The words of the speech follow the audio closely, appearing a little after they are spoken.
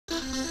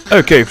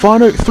Okay,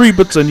 Fino, 3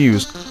 bits of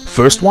news.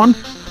 First one,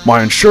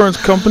 my insurance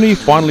company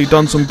finally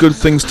done some good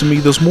things to me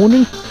this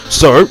morning,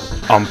 so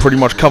I'm pretty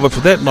much covered for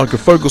that and I can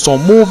focus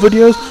on more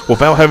videos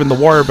without having to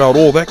worry about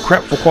all that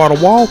crap for quite a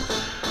while.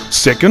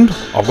 Second,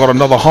 I've got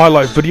another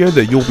highlight video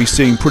that you'll be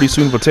seeing pretty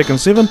soon for Tekken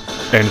 7.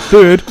 And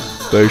third,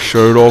 they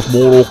showed off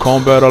Mortal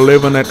Kombat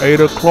 11 at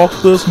 8 o'clock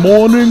this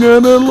morning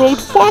and it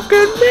looked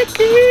fucking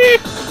Mickey!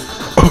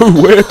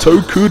 Oh, where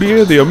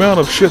Tokudia, the amount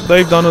of shit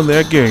they've done in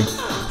that game.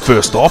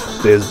 First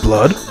off, there's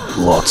blood,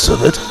 lots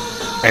of it.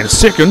 And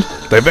second,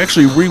 they've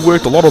actually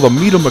reworked a lot of the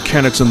meter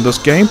mechanics in this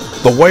game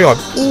the way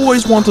I've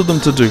always wanted them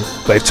to do.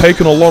 They've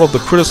taken a lot of the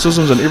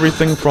criticisms and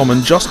everything from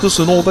Injustice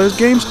and all those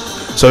games,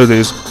 so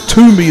there's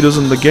 2 meters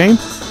in the game,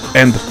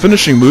 and the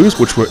finishing moves,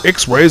 which were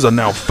X-rays, are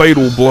now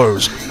fatal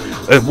blows.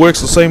 It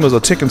works the same as a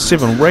Tekken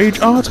 7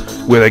 Rage art,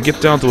 where they get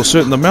down to a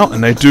certain amount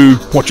and they do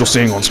what you're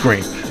seeing on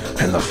screen.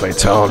 And the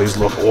fatalities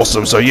look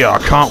awesome, so yeah, I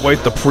can't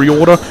wait to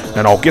pre-order,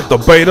 and I'll get the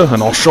beta,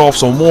 and I'll show off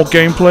some more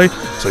gameplay,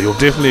 so you'll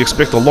definitely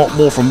expect a lot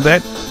more from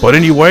that. But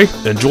anyway,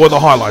 enjoy the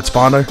highlights,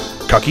 Fano.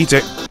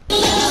 Kakite.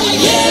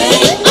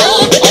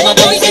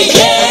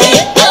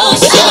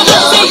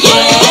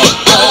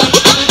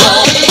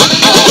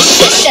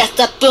 Shut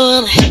up,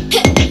 boom.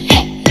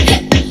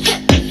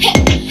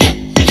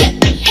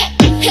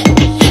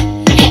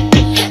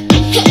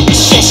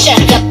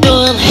 Shut up,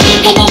 boom.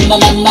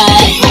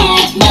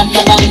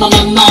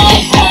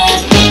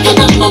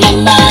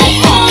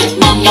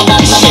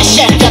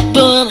 Shut up,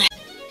 boom.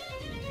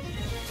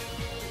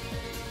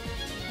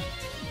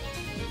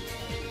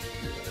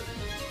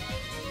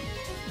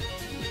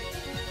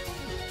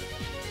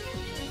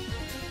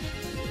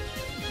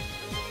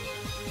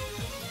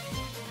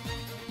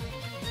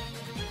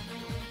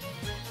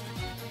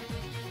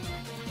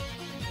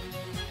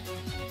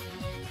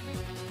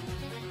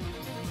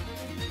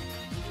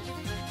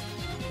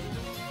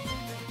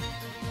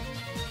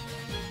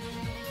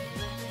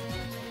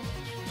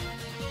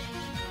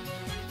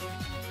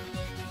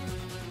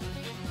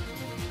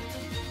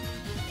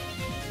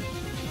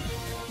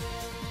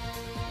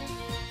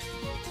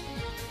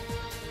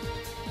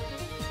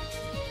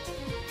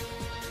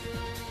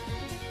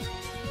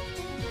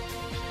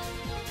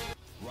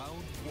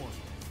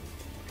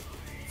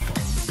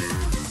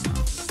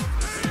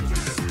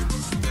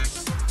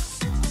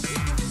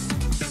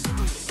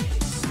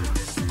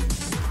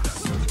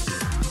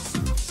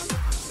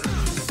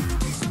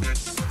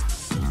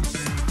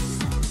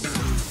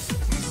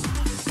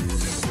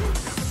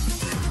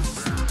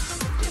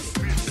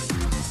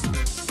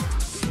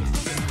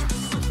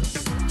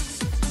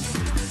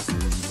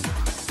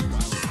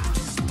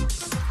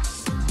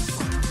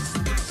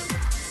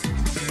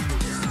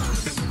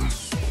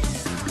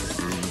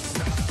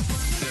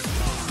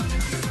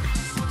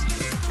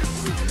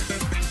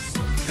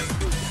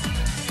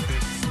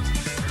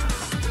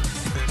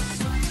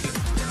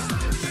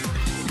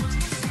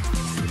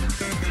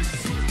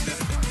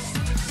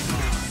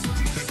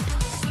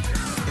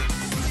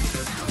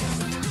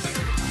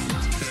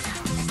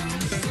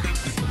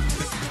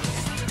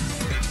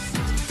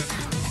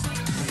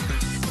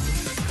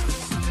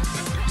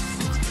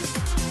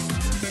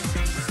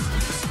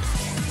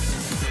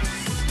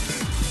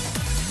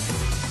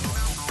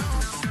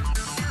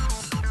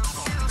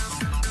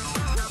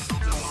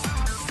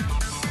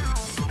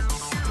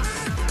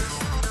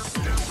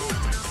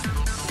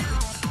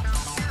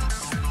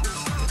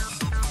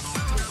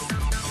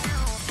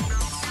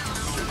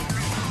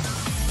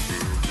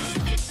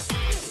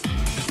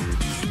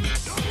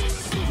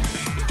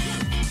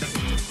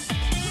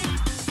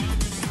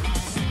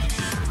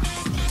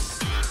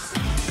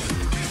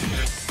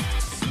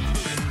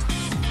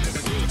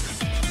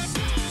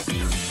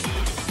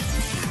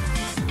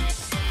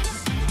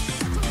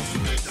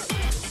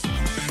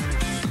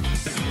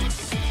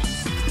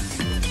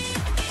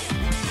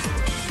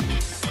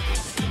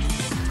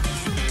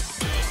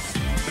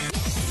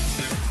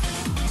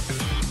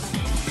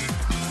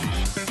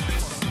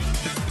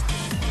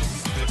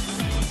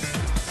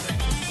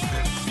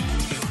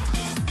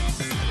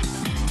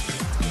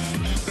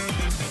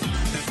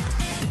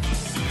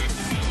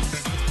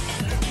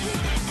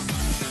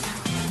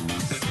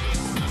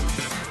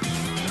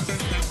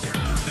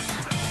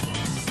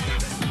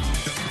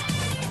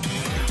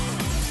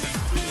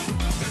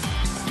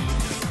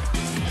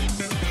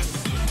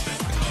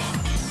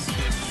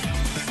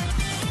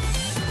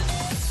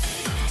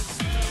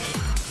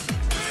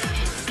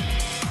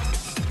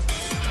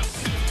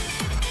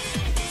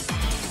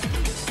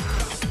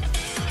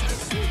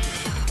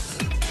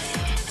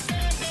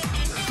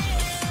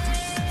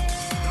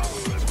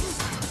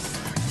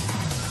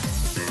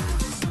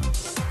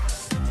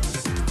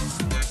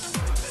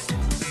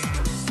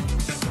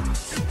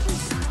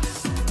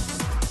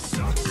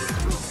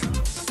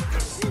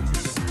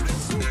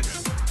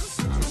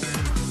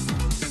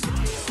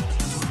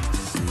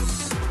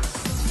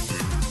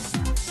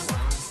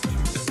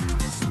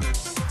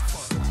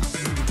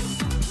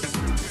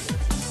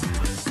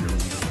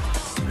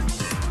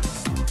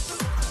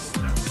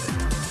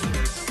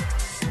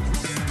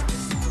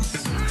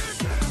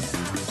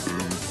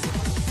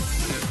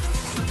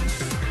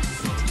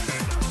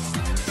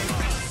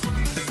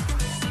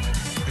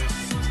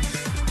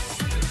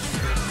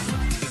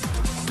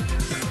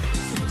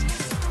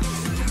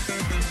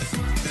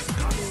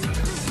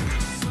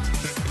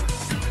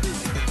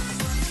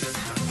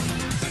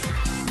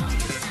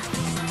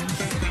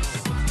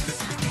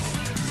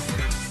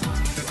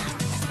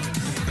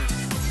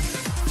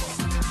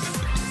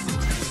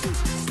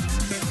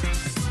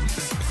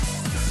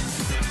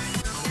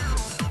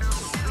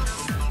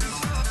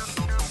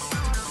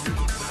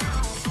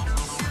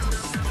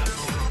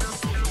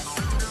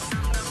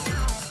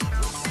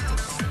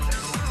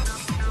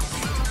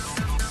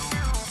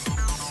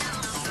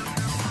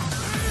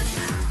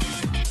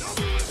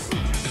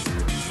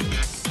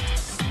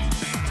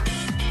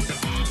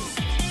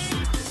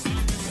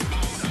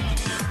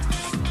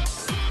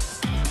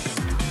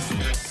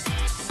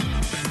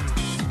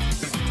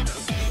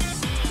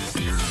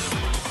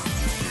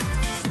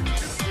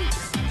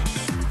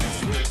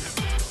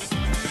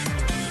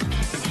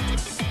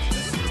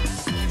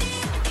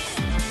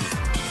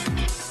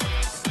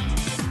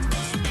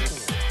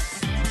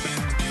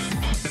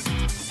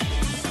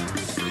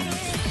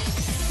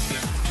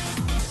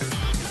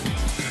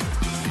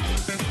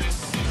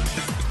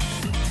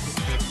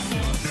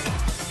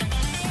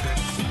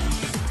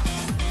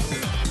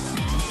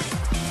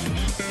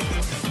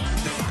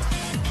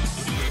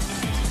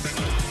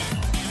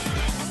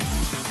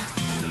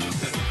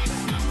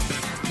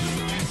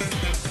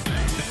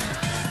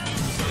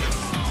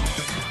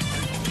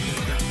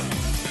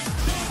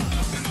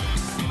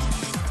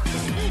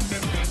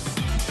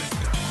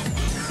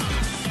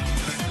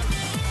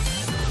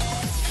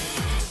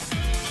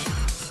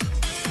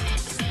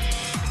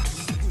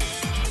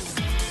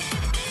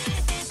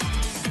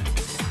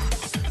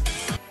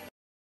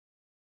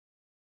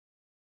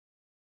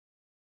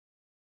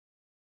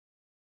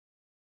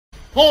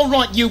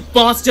 Alright, you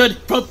bastard!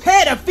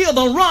 Prepare to feel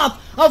the wrath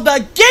of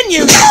the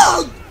Ginyu!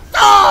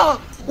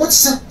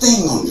 What's that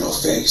thing on your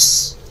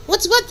face?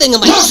 What's what thing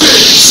on my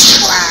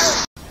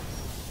face?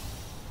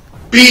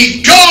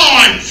 Be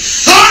gone,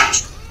 son!